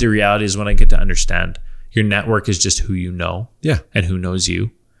it. But the reality is when I get to understand your network is just who you know, and who knows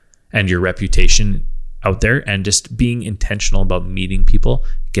you, and your reputation out there and just being intentional about meeting people,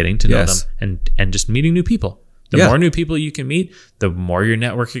 getting to know Yes. them, and just meeting new people. The Yeah. more new people you can meet, the more your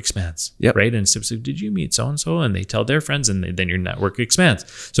network expands. Yep. Right. And so, did you meet so and so? And they tell their friends, and then your network expands.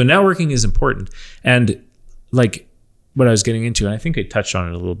 So networking is important. And like what I was getting into, and I think I touched on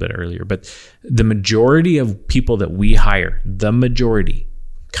it a little bit earlier, but the majority of people that we hire, the majority,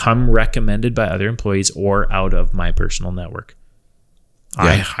 come recommended by other employees or out of my personal network. Yeah.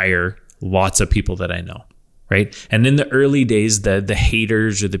 I hire lots of people that I know. Right. And in the early days, the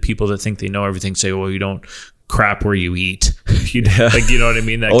haters or the people that think they know everything say, well, you don't crap where you eat. Like, you know what I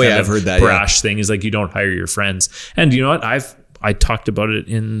mean? That I've heard that. Brash thing is like, you don't hire your friends. And you know what? I talked about it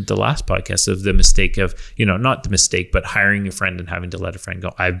in the last podcast of the mistake of, not the mistake, but hiring a friend and having to let a friend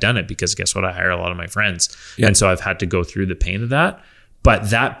go. I've done it because guess what? I hire a lot of my friends. Yeah. And so I've had to go through the pain of that.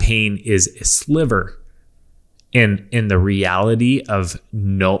 But that pain is a sliver in the reality of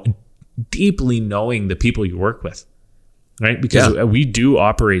deeply knowing the people you work with. Right? Because we do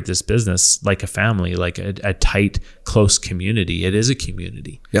operate this business like a family, like a tight, close community. It is a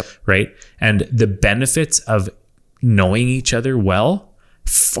community. Yep. Right? And the benefits of knowing each other well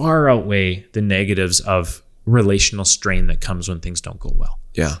far outweigh the negatives of relational strain that comes when things don't go well.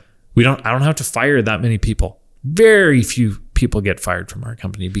 Yeah. I don't have to fire that many people. Very few people get fired from our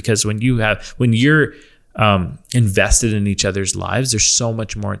company because when you're invested in each other's lives, there's so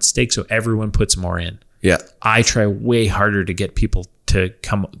much more at stake. So everyone puts more in. Yeah. I try way harder to get people to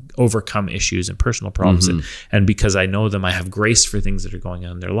overcome issues and personal problems. And because I know them, I have grace for things that are going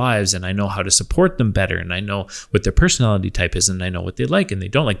on in their lives, and I know how to support them better. And I know what their personality type is, and I know what they like and they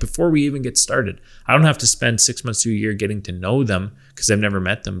don't like before we even get started. I don't have to spend 6 months to a year getting to know them because I've never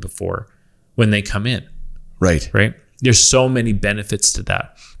met them before when they come in. Right. Right. There's so many benefits to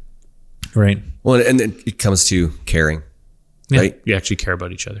that. Right. Well, and then it comes to caring. Yeah, right. You actually care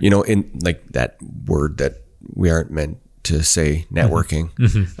about each other. In like that word that we aren't meant to say, networking.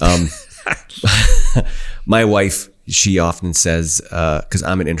 My wife, she often says, because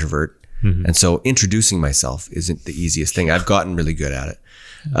I'm an introvert, and so introducing myself isn't the easiest thing. I've gotten really good at it.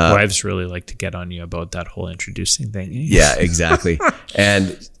 Wives really like to get on you about that whole introducing thing. Yeah, exactly.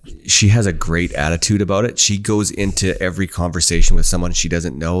 And she has a great attitude about it. She goes into every conversation with someone she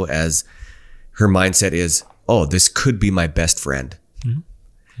doesn't know as her mindset is, oh, this could be my best friend.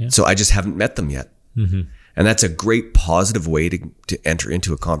 Yeah. So I just haven't met them yet. And that's a great positive way to enter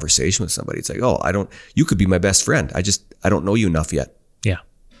into a conversation with somebody. It's like, oh, you could be my best friend. I don't know you enough yet. Yeah.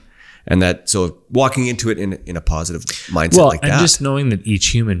 And so walking into it in a positive mindset like that. And just knowing that each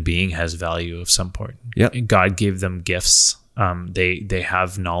human being has value of some point. Yeah. God gave them gifts. They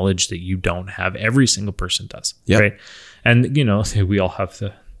have knowledge that you don't have. Every single person does. Yep. Right. And we all have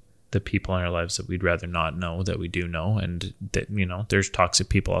the people in our lives that we'd rather not know that we do know. And that, there's toxic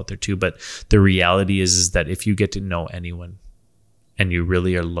people out there too. But the reality is that if you get to know anyone and you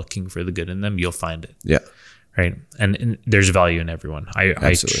really are looking for the good in them, you'll find it. Yeah. Right. And there's value in everyone. I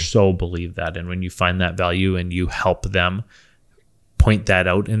Absolutely. so believe that. And when you find that value and you help them, point that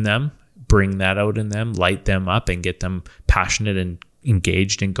out in them, bring that out in them, light them up and get them passionate and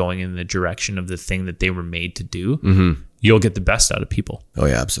engaged and going in the direction of the thing that they were made to do, you'll get the best out of people. Oh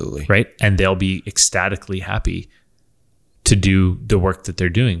yeah, absolutely. Right. And they'll be ecstatically happy to do the work that they're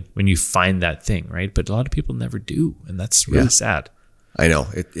doing when you find that thing. Right. But a lot of people never do. And that's really sad. I know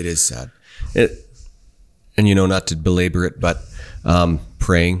it is sad. And not to belabor it, but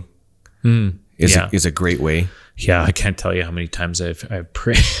praying is a great way. Yeah, I can't tell you how many times I've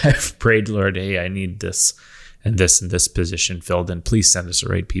prayed, Lord, hey, I need this and this position filled, and please send us the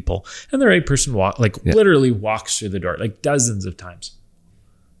right people. And the right person literally walks through the door, like dozens of times.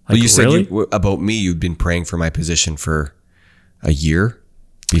 Well, you said really? About me, you've been praying for my position for a year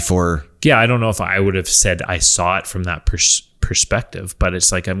before. Yeah, I don't know if I would have said I saw it from that perspective, but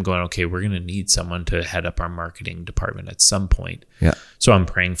it's like I'm going, okay, we're going to need someone to head up our marketing department at some point. Yeah. So I'm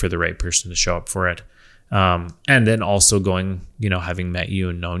praying for the right person to show up for it. And then also going, having met you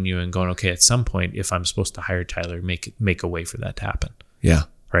and known you and going, okay, at some point, if I'm supposed to hire Tyler, make a way for that to happen. Yeah.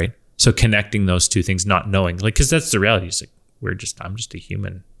 Right. So connecting those two things, not knowing, cause that's the reality. It's like, I'm just a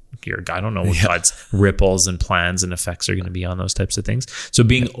human here. I don't know what God's ripples and plans and effects are going to be on those types of things. So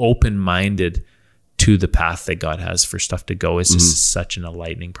being open-minded to the path that God has for stuff to go is just such an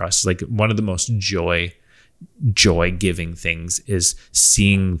enlightening process. Like one of the most joy-giving things is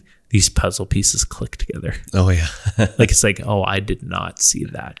seeing these puzzle pieces click together. Oh yeah. It's like, oh, I did not see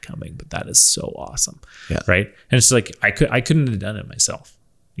that coming, but that is so awesome. Yeah. Right. And it's like, I couldn't have done it myself,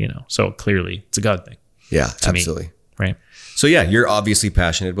 so clearly it's a God thing. Yeah, absolutely. Me, right. So yeah, you're obviously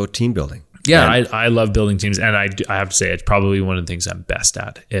passionate about team building. Yeah, I love building teams, and I have to say it's probably one of the things I'm best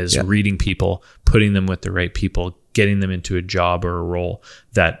at is reading people, putting them with the right people, getting them into a job or a role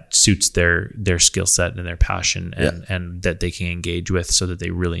that suits their skill set and their passion, and that they can engage with, so that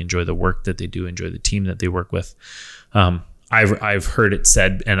they really enjoy the work that they do, enjoy the team that they work with. I've heard it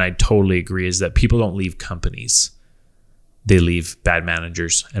said, and I totally agree, is that people don't leave companies; they leave bad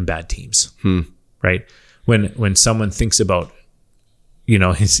managers and bad teams. Right? When someone thinks about,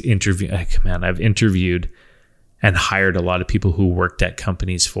 his interview, I've interviewed and hired a lot of people who worked at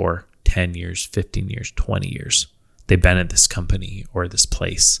companies for 10 years, 15 years, 20 years. They've been at this company or this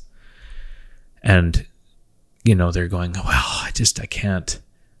place. And, they're going, well, I can't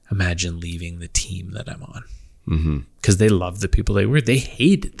imagine leaving the team that I'm on. Because they love the people they were. They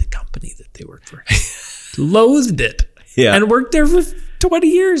hated the company that they worked for. Loathed it. And worked there for 20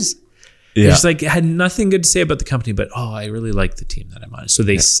 years. Yeah. It's like, had nothing good to say about the company, but, I really like the team that I'm on. So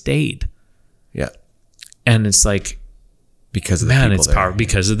they stayed. Yeah. And it's like, because of the people, it's power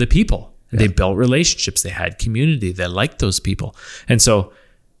because of the people. Yeah. They built relationships. They had community. They liked those people. And so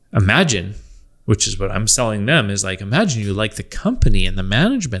imagine, which is what I'm selling them, is like, imagine you like the company and the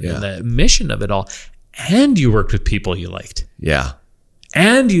management and the mission of it all, and you worked with people you liked. Yeah.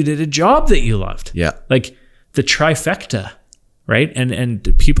 And you did a job that you loved. Yeah. Like the trifecta, right?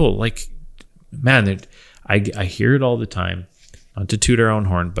 And people like, man, I hear it all the time, not to toot our own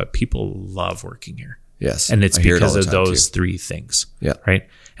horn, but people love working here. Yes. And it's because of those three things. Yeah. Right.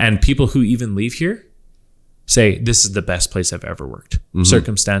 And people who even leave here say, this is the best place I've ever worked.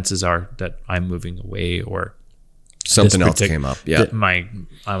 Circumstances are that I'm moving away, or something else came up. Yeah. My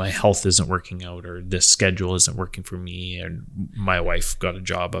health isn't working out, or this schedule isn't working for me, and my wife got a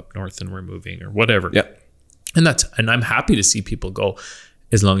job up north and we're moving, or whatever. Yeah. And I'm happy to see people go,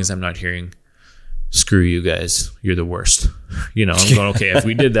 as long as I'm not hearing, screw you guys, you're the worst. I'm going, okay, if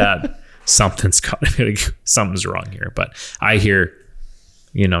we did that, something's wrong here. But I hear,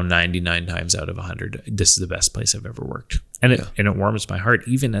 99 times out of 100, this is the best place I've ever worked. And it warms my heart,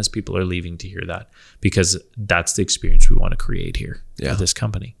 even as people are leaving, to hear that, because that's the experience we want to create here at this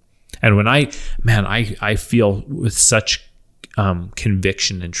company. And when I feel with such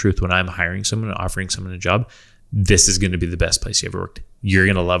conviction and truth when I'm hiring someone, offering someone a job, this is going to be the best place you ever worked. You're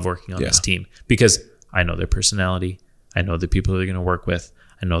going to love working on this team, because I know their personality. I know the people they're going to work with.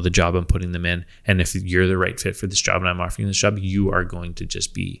 I know the job I'm putting them in. And if you're the right fit for this job and I'm offering this job, you are going to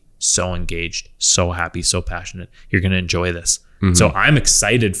just be so engaged, so happy, so passionate. You're going to enjoy this. So I'm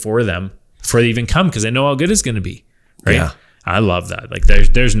excited for them before they even come, because I know how good it's going to be. Right. Yeah. I love that. Like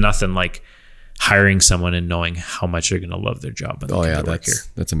there's nothing like hiring someone and knowing how much they're going to love their job. When they work here.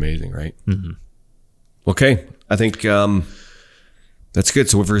 That's amazing. Right. Okay. I think, that's good.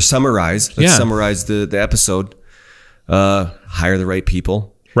 So if we summarize, let's summarize the episode. Hire the right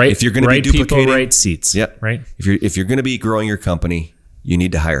people. Right. If you're going to be duplicating, people, right seats. Yep. Right. If you're going to be growing your company, you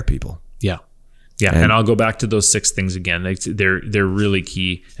need to hire people. Yeah. Yeah. And I'll go back to those 6 things again. They're really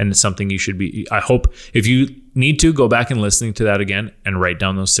key, and it's something you should be. I hope if you need to go back and listening to that again and write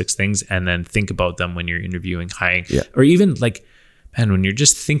down those 6 things, and then think about them when you're interviewing, hiring, or even like, man, when you're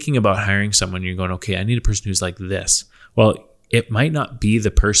just thinking about hiring someone, you're going, okay, I need a person who's like this. Well, it might not be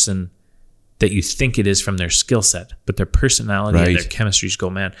the person that you think it is from their skill set, but their personality and their chemistries go,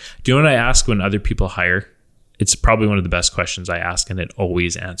 man. Do you know what I ask when other people hire? It's probably one of the best questions I ask, and it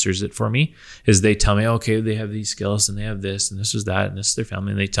always answers it for me, is they tell me, okay, they have these skills and they have this and this is that and this is their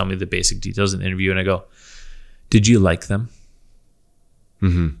family. And they tell me the basic details in the interview, and I go, did you like them?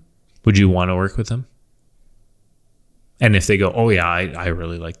 Would you want to work with them? And if they go, oh yeah, I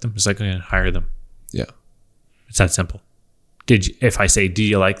really like them, it's like, okay, hire them. Yeah. It's that simple. If I say, do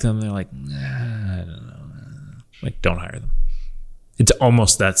you like them? They're like, nah, I don't know. Like, don't hire them. It's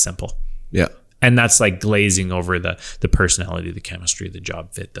almost that simple. Yeah. And that's like glazing over the personality, the chemistry, the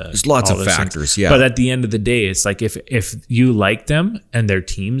job fit. There's lots of factors. Yeah. But at the end of the day, it's like, if you like them and their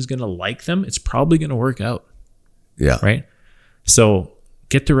team's going to like them, it's probably going to work out. Yeah. Right. So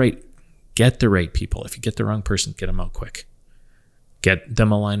get the right people. If you get the wrong person, get them out quick. Get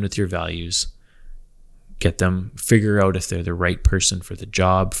them aligned with your values. Figure out if they're the right person for the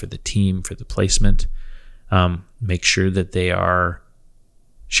job, for the team, for the placement. Make sure that they are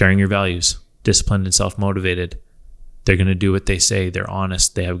sharing your values, disciplined and self-motivated. They're going to do what they say. They're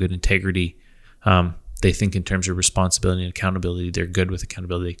honest. They have good integrity. They think in terms of responsibility and accountability. They're good with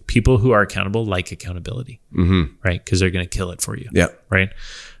accountability. People who are accountable like accountability, right? Because they're going to kill it for you. Yeah. Right.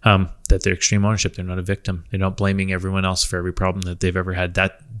 That they're extreme ownership. They're not a victim. They're not blaming everyone else for every problem that they've ever had.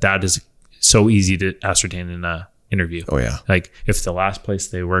 That is so easy to ascertain in interview. Oh yeah. Like if the last place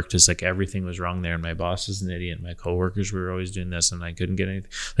they worked is like everything was wrong there and my boss is an idiot, my coworkers were always doing this and I couldn't get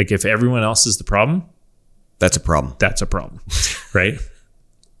anything. Like if everyone else is the problem, that's a problem. That's a problem. Right.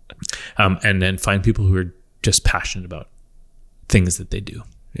 And then find people who are just passionate about things that they do.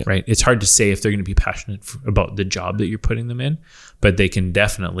 Yeah. Right. It's hard to say if they're going to be passionate about the job that you're putting them in, but they can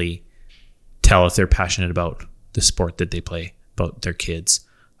definitely tell if they're passionate about the sport that they play, about their kids,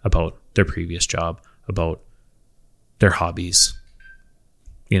 about their previous job, about their hobbies.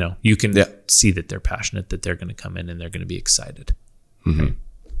 You know, you can see that they're passionate, that they're going to come in and they're going to be excited. Mm-hmm. Right?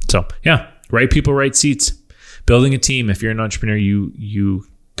 So yeah, right people, right seats. Building a team. If you're an entrepreneur, you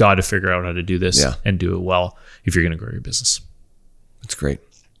got to figure out how to do this and do it well if you're going to grow your business. That's great.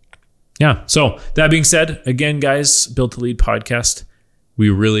 Yeah. So that being said, again, guys, Built to Lead podcast. We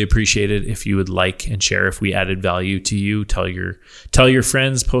really appreciate it if you would like and share if we added value to you. Tell your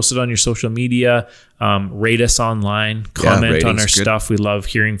friends, post it on your social media, rate us online, comment on our stuff. We love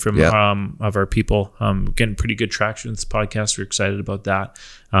hearing from of our people. Getting pretty good traction with this podcast. We're excited about that.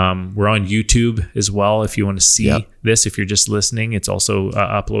 We're on YouTube as well. If you want to see this, if you're just listening, it's also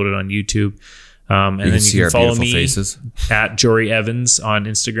uploaded on YouTube. And then you can follow me faces at Jory Evans on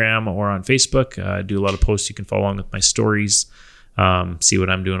Instagram or on Facebook. I do a lot of posts. You can follow along with my stories. See what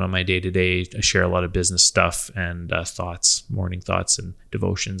I'm doing on my day-to-day. I share a lot of business stuff and thoughts, morning thoughts and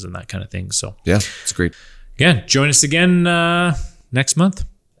devotions and that kind of thing. So yeah, it's great. Again, join us again next month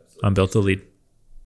on Built to Lead.